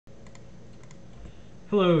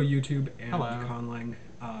Hello, YouTube and Hello. Conlang.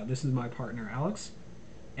 This is my partner Alex,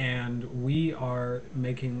 and we are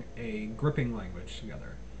making a gripping language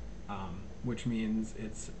together, which means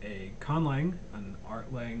it's a conlang, an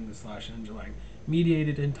artlang slash englang,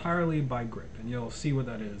 mediated entirely by grip, and you'll see what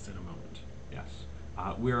that is in a moment. Yes.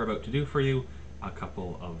 We're about to do for you a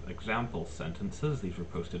couple of example sentences. These were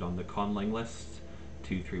posted on the Conlang list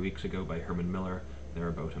 2-3 weeks ago by Herman Miller. They're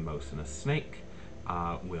about a mouse and a snake.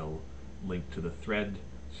 We'll link to the thread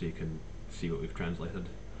so you can see what we've translated.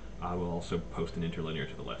 We'll also post an interlinear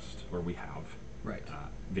to the list, or we have. Right.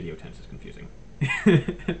 Video tense is confusing.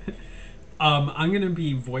 I'm going to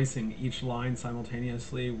be voicing each line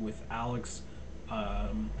simultaneously with Alex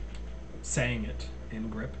saying it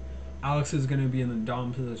in grip. Alex is going to be in the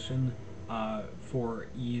Dom position for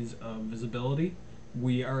ease of visibility.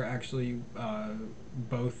 We are actually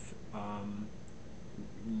both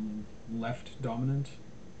left dominant.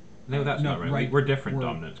 No, that's not right. We're different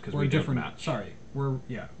dominants because we don't match. Sorry,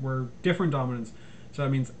 we're different dominants. So that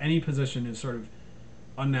means any position is sort of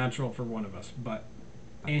unnatural for one of us, but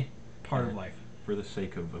part of life. For the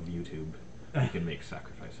sake of YouTube, we can make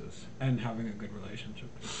sacrifices. And having a good relationship.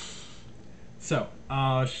 So,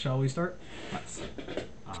 shall we start? Let's.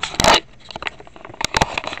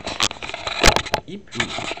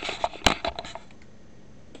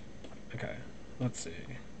 Okay, let's see.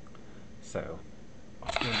 So,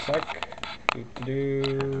 1 sec.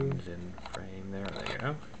 comes in frame there. There you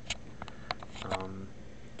go.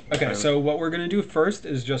 Okay, so what we're going to do first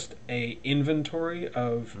is just a inventory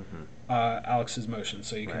of Alex's motions,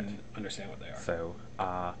 so you can understand what they are. So,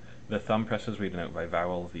 the thumb presses we denote by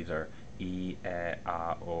vowels. These are E, E, A,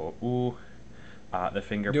 O, U. The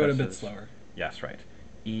finger do presses. Do it a bit slower. Yes, right.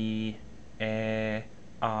 E, E, A,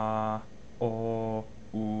 O,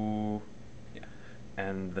 U. Yeah.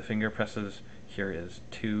 And the finger presses here is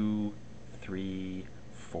 2, 3,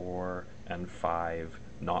 4, and 5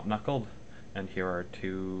 not knuckled. And here are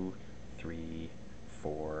 2, 3,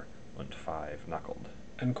 4, and 5 knuckled.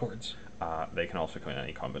 And chords. They can also come in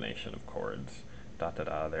any combination of chords. Da da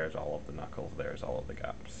da, there's all of the knuckles, there's all of the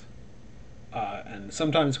gaps. And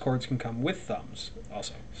sometimes chords can come with thumbs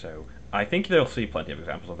also. So I think they'll see plenty of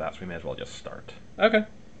examples of that, so we may as well just start. Okay.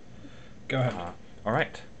 Go ahead.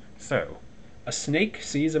 Alright, so. A snake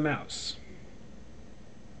sees a mouse.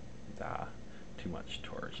 Too much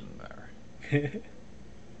torsion there.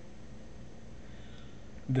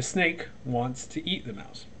 The snake wants to eat the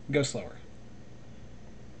mouse. Go slower.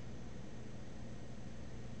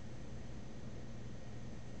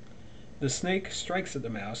 The snake strikes at the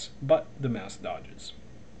mouse, but the mouse dodges.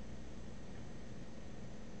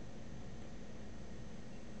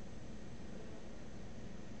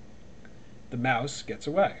 The mouse gets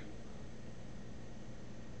away.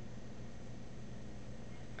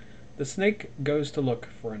 The snake goes to look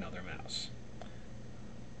for another mouse.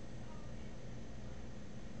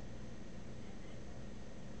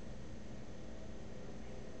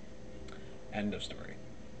 End of story.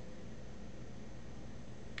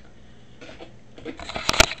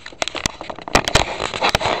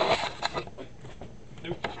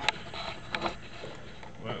 Nope.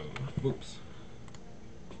 Whoa. Whoops.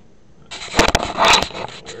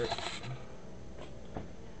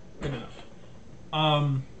 Good enough.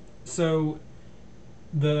 So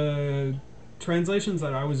the translations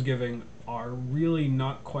that I was giving are really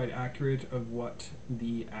not quite accurate of what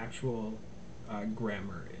the actual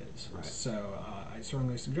grammar is. Right. So I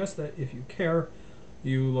strongly suggest that if you care,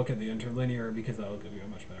 you look at the interlinear because that will give you a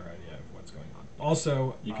much better idea of what's going on.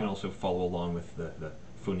 Also, you can also follow along with the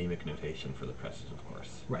phonemic notation for the presses, of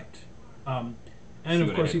course. Right. And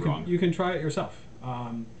of course, you can try it yourself.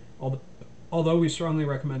 Although we strongly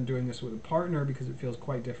recommend doing this with a partner because it feels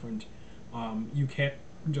quite different, you can't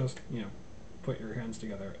just put your hands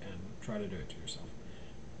together and try to do it to yourself.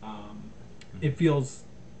 It feels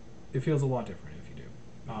a lot different if you do.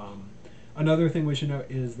 Another thing we should note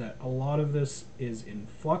is that a lot of this is in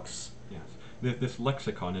flux. Yes, this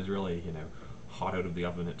lexicon is really hot out of the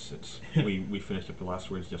oven. We finished up the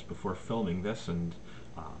last words just before filming this, and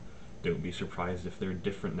don't be surprised if they're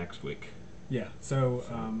different next week. Yeah. So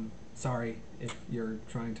sorry if you're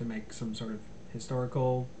trying to make some sort of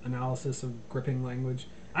historical analysis of gripping language.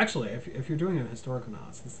 Actually, if you're doing a historical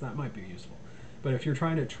analysis, that might be useful. But if you're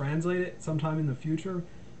trying to translate it sometime in the future,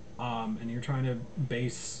 and you're trying to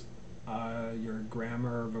base your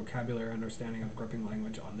grammar, vocabulary, understanding of gripping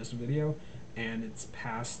language on this video, and it's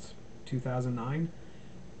past 2009,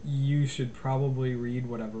 you should probably read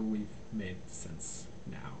whatever we've made since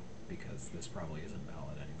now, because this probably isn't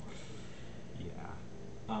valid anymore. Yeah.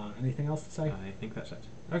 Anything else to say? I think that's it.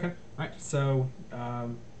 Okay. All right. So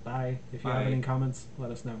Bye. If you Bye. have any comments,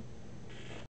 let us know.